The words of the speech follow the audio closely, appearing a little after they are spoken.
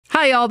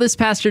Hi, y'all. This is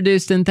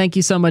PastorDoostyn. Thank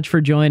you so much for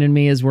joining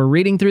me as we're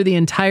reading through the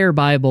entire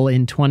Bible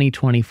in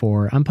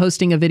 2024. I'm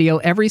posting a video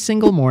every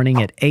single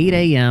morning at 8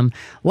 a.m.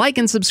 Like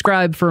and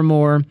subscribe for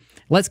more.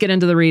 Let's get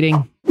into the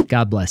reading.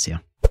 God bless you.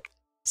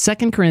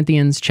 2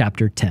 Corinthians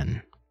chapter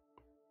 10.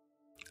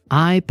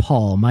 I,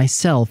 Paul,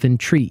 myself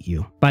entreat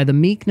you, by the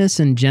meekness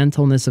and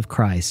gentleness of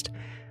Christ,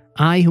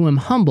 I who am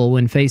humble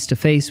when face to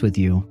face with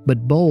you,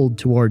 but bold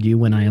toward you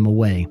when I am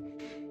away.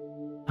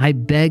 I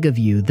beg of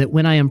you that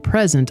when I am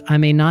present, I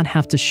may not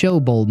have to show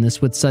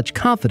boldness with such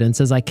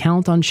confidence as I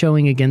count on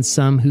showing against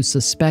some who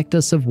suspect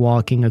us of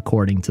walking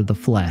according to the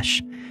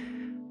flesh.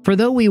 For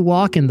though we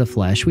walk in the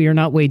flesh, we are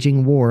not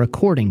waging war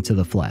according to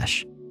the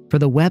flesh. For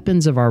the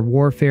weapons of our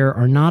warfare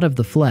are not of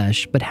the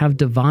flesh, but have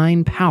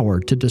divine power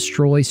to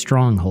destroy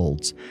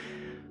strongholds.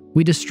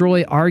 We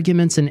destroy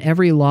arguments and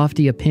every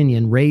lofty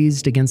opinion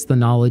raised against the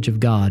knowledge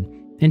of God,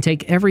 and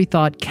take every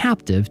thought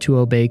captive to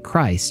obey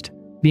Christ,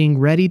 being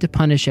ready to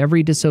punish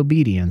every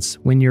disobedience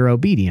when your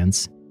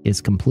obedience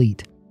is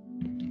complete.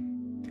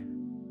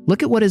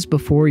 Look at what is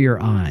before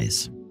your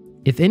eyes.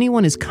 If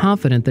anyone is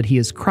confident that he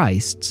is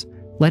Christ's,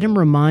 let him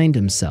remind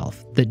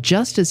himself that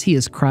just as he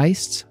is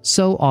Christ's,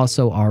 so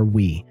also are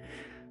we.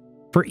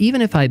 For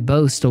even if I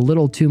boast a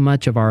little too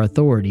much of our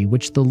authority,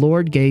 which the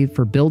Lord gave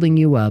for building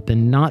you up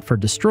and not for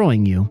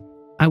destroying you,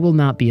 I will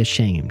not be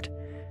ashamed.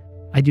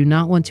 I do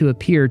not want to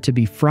appear to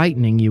be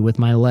frightening you with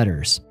my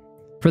letters.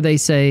 For they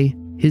say,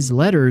 his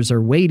letters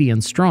are weighty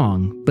and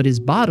strong, but his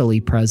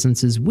bodily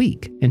presence is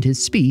weak, and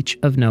his speech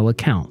of no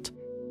account.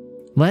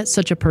 Let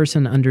such a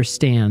person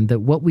understand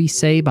that what we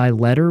say by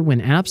letter when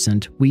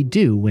absent, we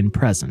do when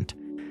present.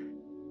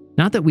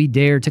 Not that we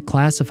dare to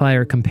classify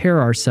or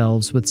compare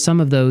ourselves with some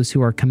of those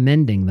who are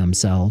commending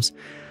themselves,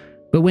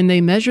 but when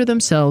they measure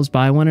themselves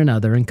by one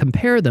another and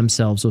compare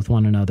themselves with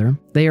one another,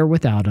 they are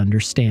without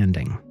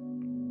understanding.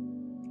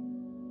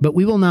 But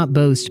we will not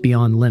boast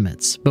beyond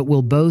limits, but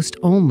will boast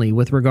only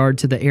with regard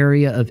to the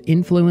area of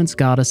influence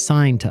God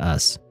assigned to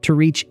us, to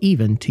reach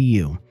even to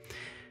you.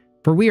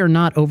 For we are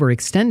not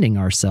overextending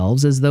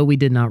ourselves as though we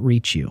did not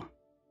reach you.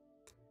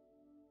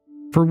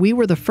 For we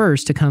were the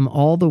first to come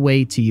all the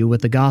way to you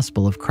with the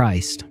gospel of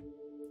Christ.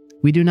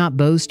 We do not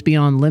boast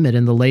beyond limit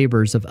in the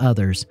labors of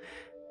others,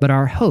 but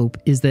our hope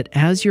is that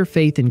as your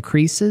faith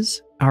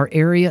increases, our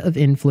area of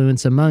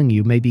influence among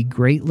you may be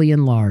greatly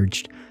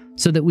enlarged,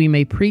 so that we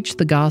may preach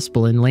the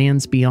gospel in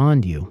lands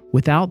beyond you,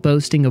 without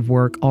boasting of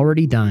work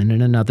already done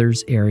in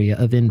another's area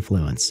of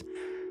influence.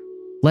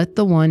 Let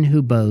the one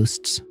who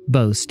boasts,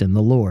 boast in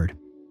the Lord.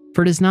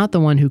 For it is not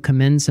the one who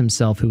commends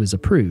himself who is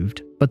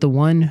approved, but the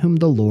one whom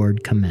the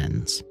Lord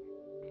commends.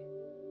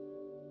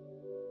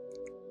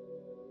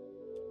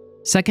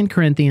 2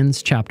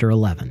 Corinthians chapter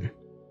 11.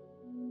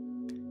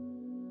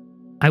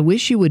 I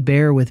wish you would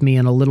bear with me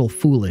in a little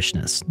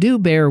foolishness. Do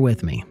bear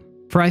with me.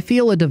 For I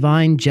feel a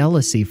divine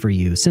jealousy for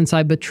you, since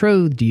I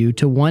betrothed you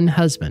to one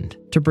husband,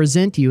 to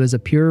present you as a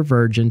pure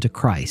virgin to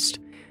Christ.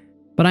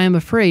 But I am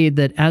afraid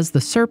that as the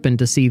serpent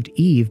deceived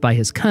Eve by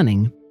his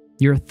cunning,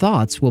 your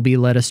thoughts will be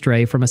led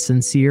astray from a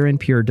sincere and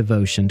pure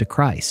devotion to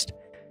Christ.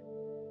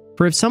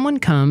 For if someone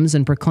comes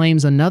and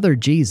proclaims another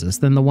Jesus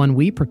than the one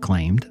we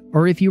proclaimed,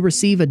 or if you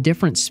receive a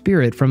different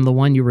spirit from the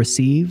one you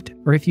received,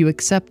 or if you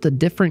accept a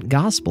different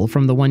gospel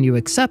from the one you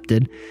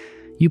accepted,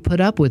 you put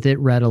up with it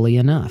readily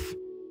enough.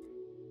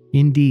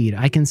 Indeed,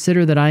 I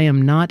consider that I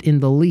am not in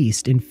the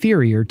least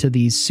inferior to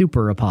these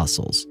super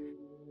apostles.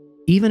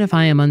 Even if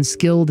I am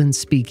unskilled in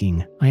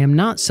speaking, I am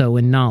not so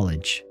in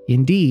knowledge.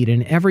 Indeed,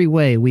 in every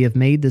way we have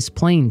made this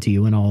plain to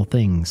you in all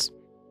things.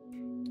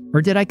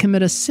 Or did I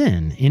commit a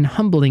sin in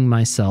humbling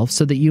myself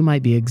so that you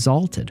might be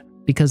exalted,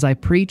 because I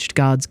preached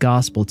God's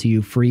gospel to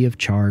you free of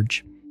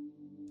charge?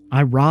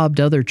 I robbed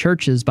other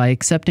churches by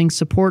accepting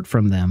support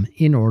from them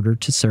in order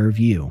to serve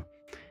you.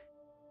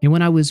 And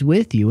when I was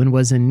with you and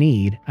was in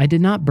need, I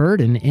did not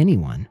burden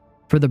anyone,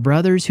 for the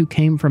brothers who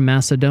came from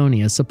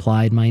Macedonia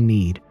supplied my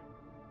need.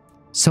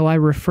 So I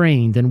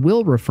refrained and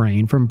will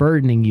refrain from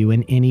burdening you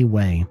in any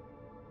way.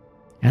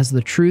 As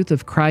the truth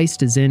of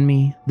Christ is in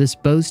me, this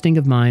boasting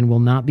of mine will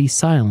not be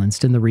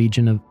silenced in the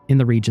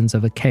regions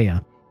of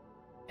Achaia.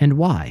 And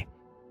why?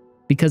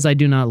 Because I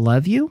do not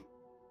love you?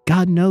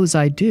 God knows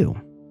I do.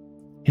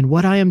 And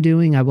what I am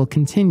doing I will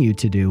continue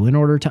to do in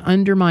order to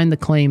undermine the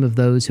claim of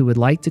those who would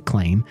like to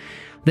claim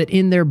that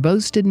in their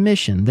boasted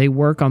mission they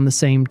work on the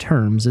same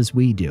terms as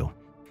we do.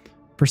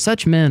 For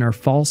such men are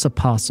false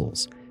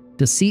apostles,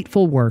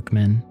 deceitful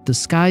workmen,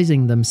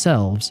 disguising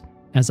themselves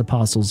as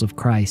apostles of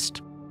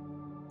Christ.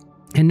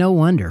 And no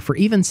wonder, for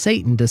even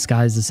Satan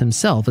disguises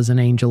himself as an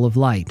angel of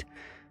light.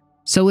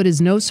 So it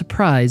is no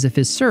surprise if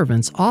his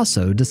servants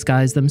also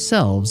disguise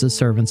themselves as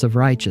servants of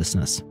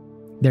righteousness.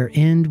 Their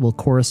end will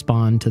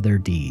correspond to their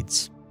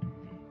deeds.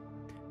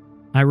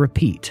 I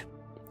repeat,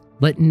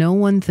 let no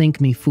one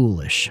think me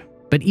foolish,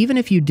 but even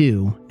if you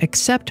do,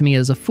 accept me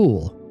as a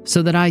fool,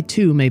 so that I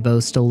too may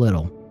boast a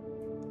little.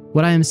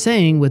 What I am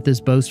saying with this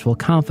boastful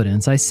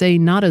confidence, I say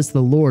not as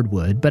the Lord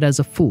would, but as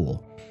a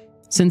fool.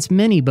 Since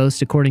many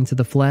boast according to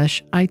the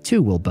flesh, I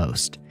too will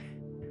boast.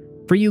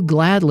 For you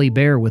gladly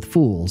bear with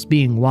fools,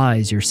 being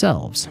wise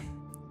yourselves.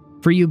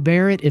 For you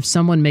bear it if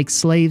someone makes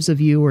slaves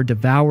of you, or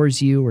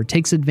devours you, or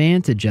takes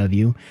advantage of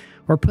you,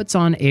 or puts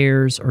on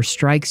airs, or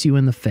strikes you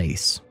in the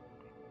face.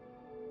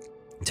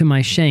 To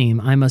my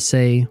shame, I must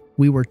say,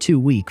 we were too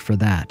weak for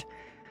that.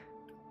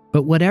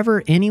 But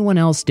whatever anyone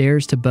else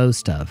dares to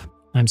boast of,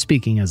 I'm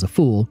speaking as a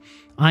fool,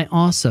 I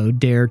also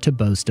dare to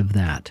boast of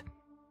that.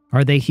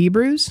 Are they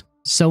Hebrews?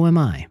 So am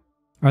I.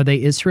 Are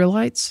they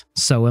Israelites?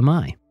 So am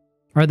I.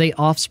 Are they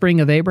offspring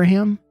of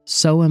Abraham?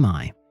 So am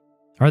I.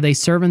 Are they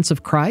servants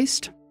of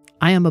Christ?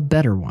 I am a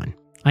better one.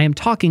 I am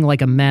talking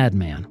like a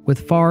madman,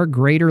 with far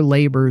greater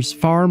labors,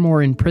 far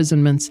more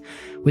imprisonments,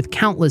 with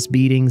countless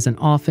beatings, and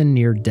often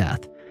near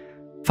death.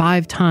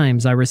 5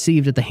 times I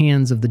received at the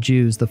hands of the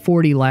Jews the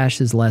 40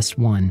 lashes less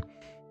one.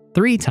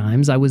 3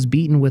 times I was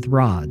beaten with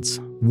rods.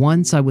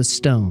 Once I was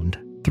stoned.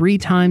 3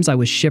 times I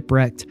was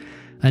shipwrecked.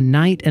 A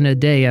night and a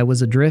day I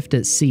was adrift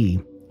at sea,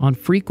 on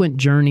frequent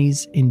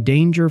journeys, in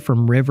danger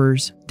from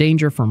rivers,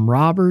 danger from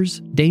robbers,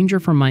 danger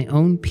from my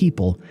own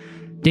people,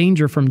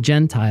 danger from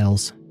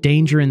Gentiles,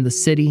 danger in the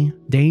city,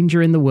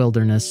 danger in the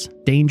wilderness,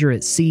 danger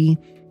at sea,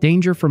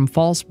 danger from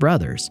false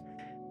brothers,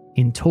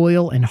 in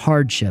toil and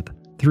hardship,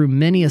 through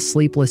many a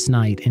sleepless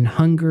night, in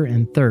hunger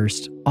and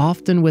thirst,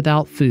 often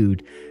without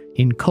food,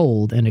 in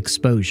cold and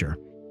exposure.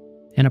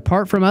 And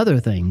apart from other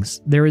things,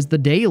 there is the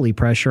daily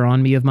pressure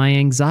on me of my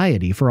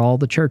anxiety for all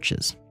the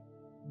churches.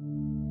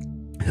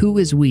 Who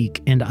is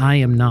weak, and I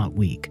am not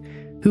weak?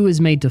 Who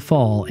is made to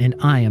fall, and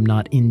I am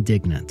not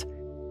indignant?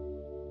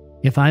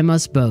 If I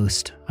must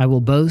boast, I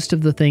will boast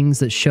of the things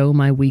that show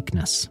my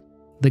weakness.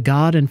 The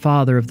God and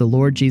Father of the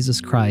Lord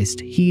Jesus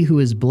Christ, He who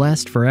is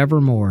blessed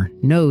forevermore,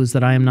 knows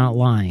that I am not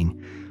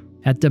lying.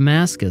 At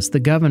Damascus, the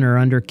governor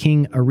under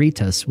King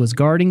Aretas was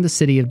guarding the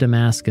city of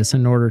Damascus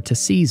in order to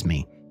seize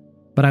me,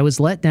 but I was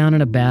let down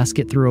in a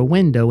basket through a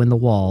window in the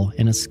wall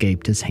and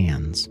escaped his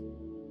hands.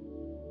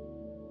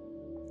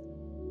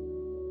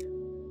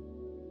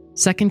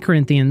 2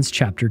 Corinthians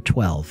chapter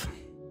 12.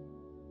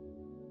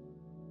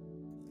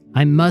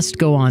 I must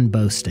go on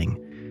boasting.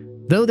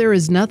 Though there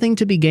is nothing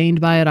to be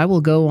gained by it, I will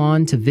go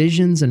on to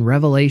visions and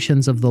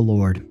revelations of the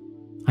Lord.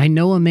 I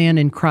know a man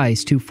in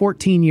Christ who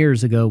 14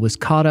 years ago was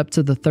caught up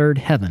to the third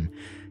heaven.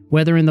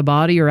 Whether in the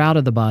body or out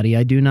of the body,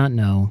 I do not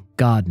know.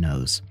 God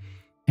knows.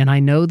 And I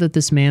know that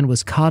this man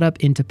was caught up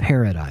into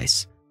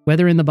paradise.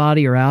 Whether in the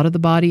body or out of the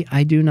body,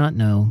 I do not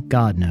know.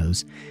 God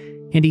knows.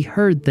 And he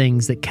heard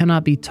things that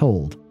cannot be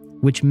told,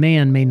 which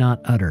man may not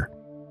utter.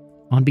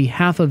 On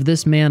behalf of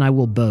this man I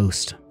will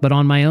boast, but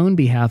on my own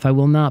behalf I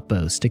will not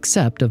boast,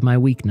 except of my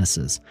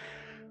weaknesses.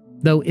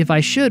 Though if I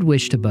should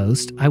wish to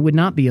boast, I would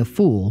not be a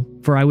fool,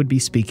 for I would be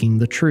speaking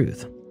the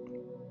truth.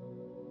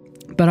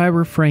 But I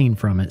refrain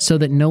from it, so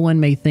that no one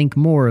may think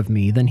more of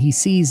me than he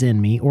sees in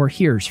me or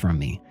hears from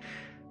me.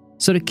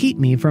 So to keep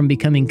me from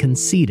becoming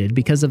conceited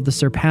because of the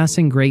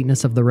surpassing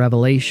greatness of the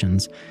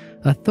revelations,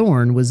 a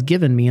thorn was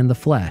given me in the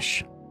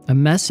flesh, a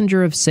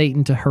messenger of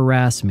Satan to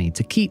harass me,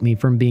 to keep me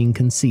from being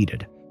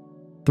conceited.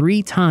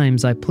 3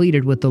 times I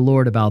pleaded with the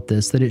Lord about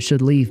this, that it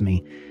should leave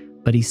me.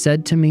 But he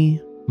said to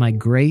me, My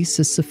grace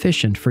is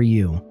sufficient for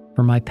you,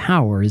 for my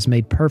power is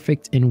made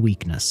perfect in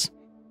weakness.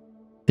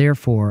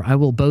 Therefore, I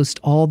will boast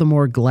all the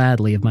more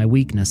gladly of my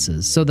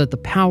weaknesses, so that the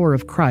power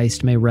of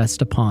Christ may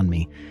rest upon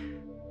me.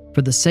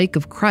 For the sake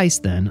of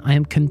Christ, then, I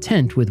am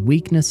content with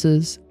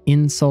weaknesses,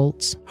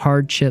 insults,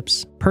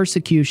 hardships,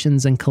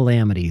 persecutions, and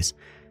calamities.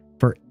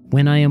 For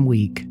when I am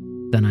weak,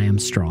 then I am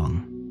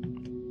strong.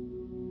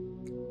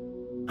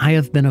 I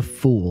have been a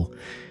fool.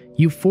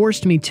 You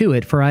forced me to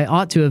it, for I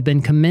ought to have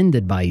been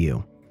commended by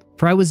you.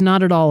 For I was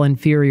not at all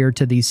inferior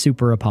to these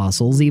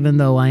super-apostles, even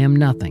though I am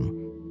nothing.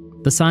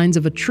 The signs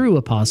of a true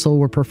apostle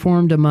were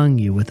performed among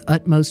you with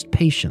utmost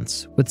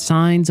patience, with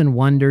signs and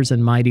wonders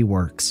and mighty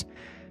works.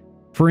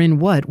 For in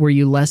what were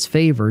you less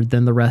favored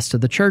than the rest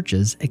of the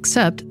churches,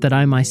 except that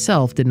I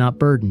myself did not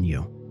burden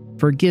you?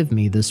 Forgive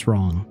me this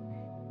wrong.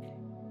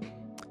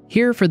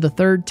 Here for the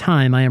 3rd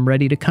time I am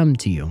ready to come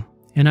to you,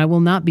 and I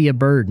will not be a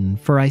burden,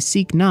 for I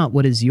seek not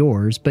what is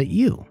yours, but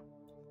you.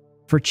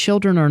 For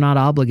children are not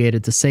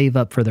obligated to save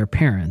up for their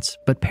parents,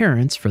 but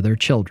parents for their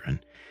children.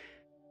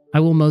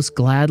 I will most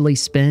gladly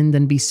spend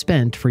and be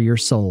spent for your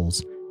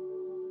souls.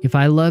 If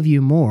I love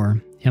you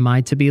more, am I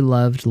to be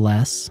loved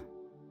less?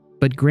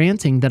 But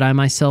granting that I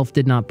myself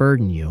did not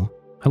burden you,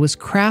 I was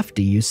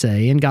crafty, you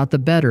say, and got the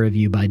better of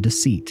you by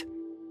deceit.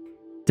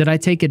 Did I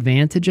take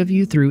advantage of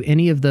you through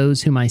any of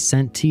those whom I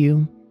sent to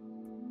you?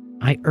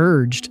 I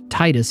urged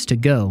Titus to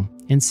go,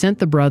 and sent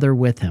the brother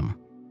with him.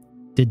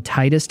 Did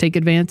Titus take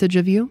advantage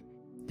of you?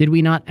 Did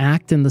we not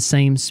act in the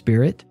same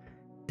spirit?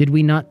 Did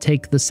we not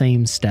take the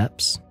same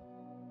steps?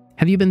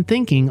 Have you been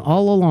thinking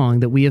all along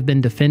that we have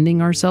been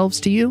defending ourselves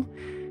to you?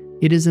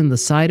 It is in the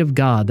sight of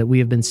God that we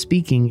have been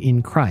speaking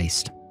in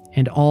Christ,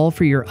 and all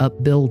for your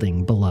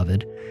upbuilding,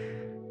 beloved.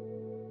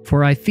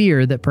 For I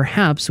fear that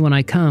perhaps when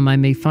I come I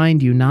may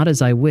find you not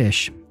as I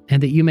wish,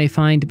 and that you may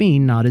find me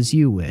not as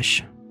you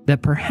wish,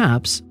 that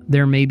perhaps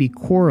there may be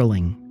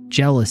quarreling,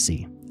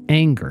 jealousy,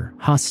 anger,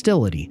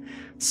 hostility,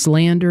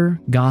 slander,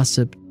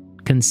 gossip,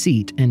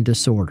 conceit, and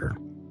disorder.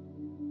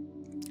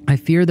 I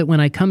fear that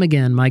when I come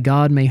again, my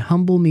God may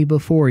humble me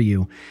before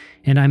you,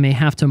 and I may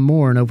have to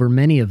mourn over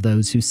many of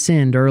those who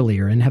sinned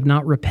earlier and have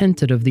not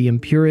repented of the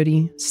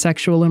impurity,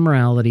 sexual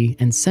immorality,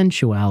 and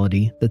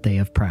sensuality that they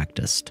have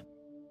practiced.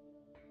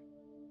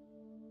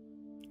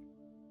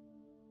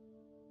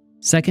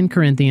 2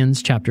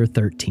 Corinthians chapter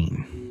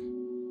 13.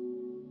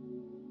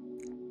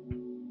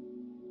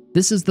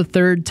 This is the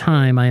third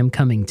time I am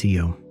coming to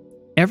you.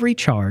 Every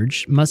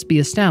charge must be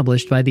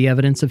established by the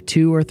evidence of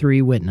 2 or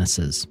 3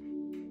 witnesses.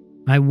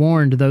 I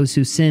warned those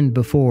who sinned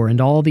before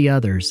and all the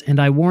others, and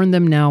I warn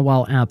them now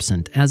while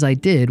absent, as I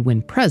did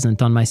when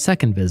present on my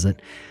second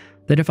visit,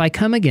 that if I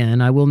come again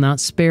I will not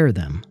spare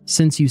them,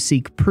 since you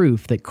seek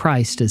proof that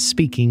Christ is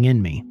speaking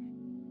in me.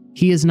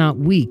 He is not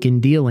weak in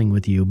dealing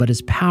with you, but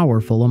is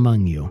powerful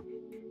among you.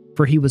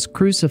 For he was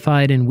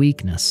crucified in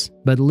weakness,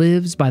 but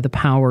lives by the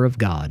power of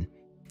God.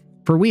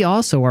 For we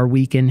also are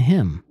weak in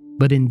him,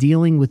 but in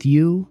dealing with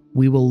you,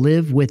 we will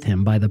live with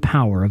him by the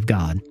power of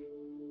God.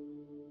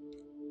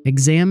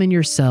 Examine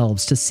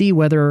yourselves to see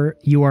whether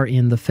you are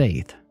in the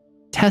faith.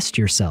 Test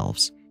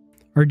yourselves.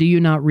 Or do you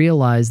not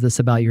realize this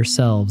about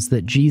yourselves,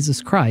 that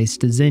Jesus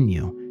Christ is in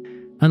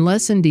you,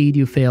 unless indeed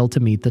you fail to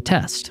meet the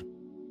test?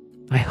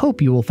 I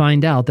hope you will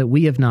find out that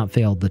we have not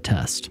failed the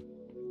test.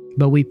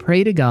 But we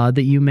pray to God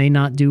that you may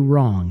not do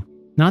wrong,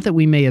 not that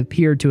we may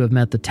appear to have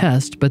met the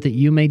test, but that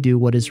you may do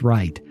what is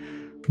right,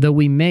 though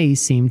we may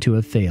seem to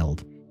have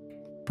failed.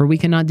 For we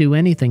cannot do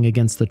anything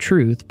against the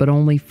truth, but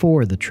only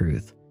for the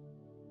truth.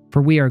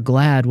 For we are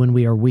glad when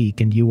we are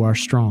weak and you are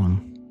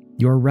strong.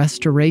 Your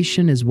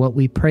restoration is what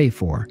we pray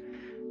for.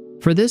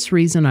 For this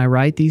reason I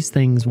write these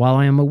things while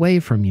I am away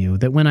from you,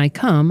 that when I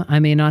come I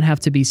may not have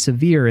to be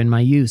severe in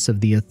my use of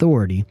the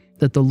authority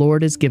that the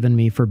Lord has given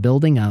me for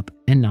building up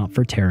and not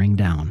for tearing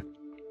down.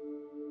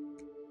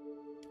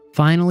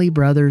 Finally,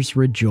 brothers,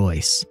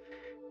 rejoice.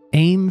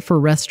 Aim for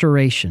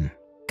restoration.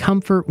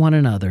 Comfort one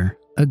another.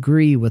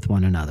 Agree with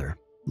one another.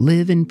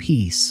 Live in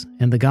peace,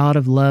 and the God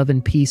of love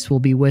and peace will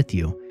be with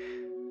you.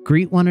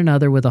 Greet one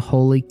another with a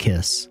holy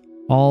kiss.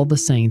 All the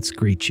saints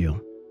greet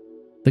you.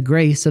 The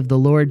grace of the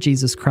Lord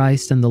Jesus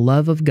Christ and the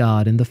love of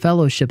God and the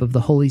fellowship of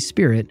the Holy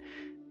Spirit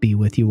be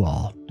with you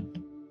all.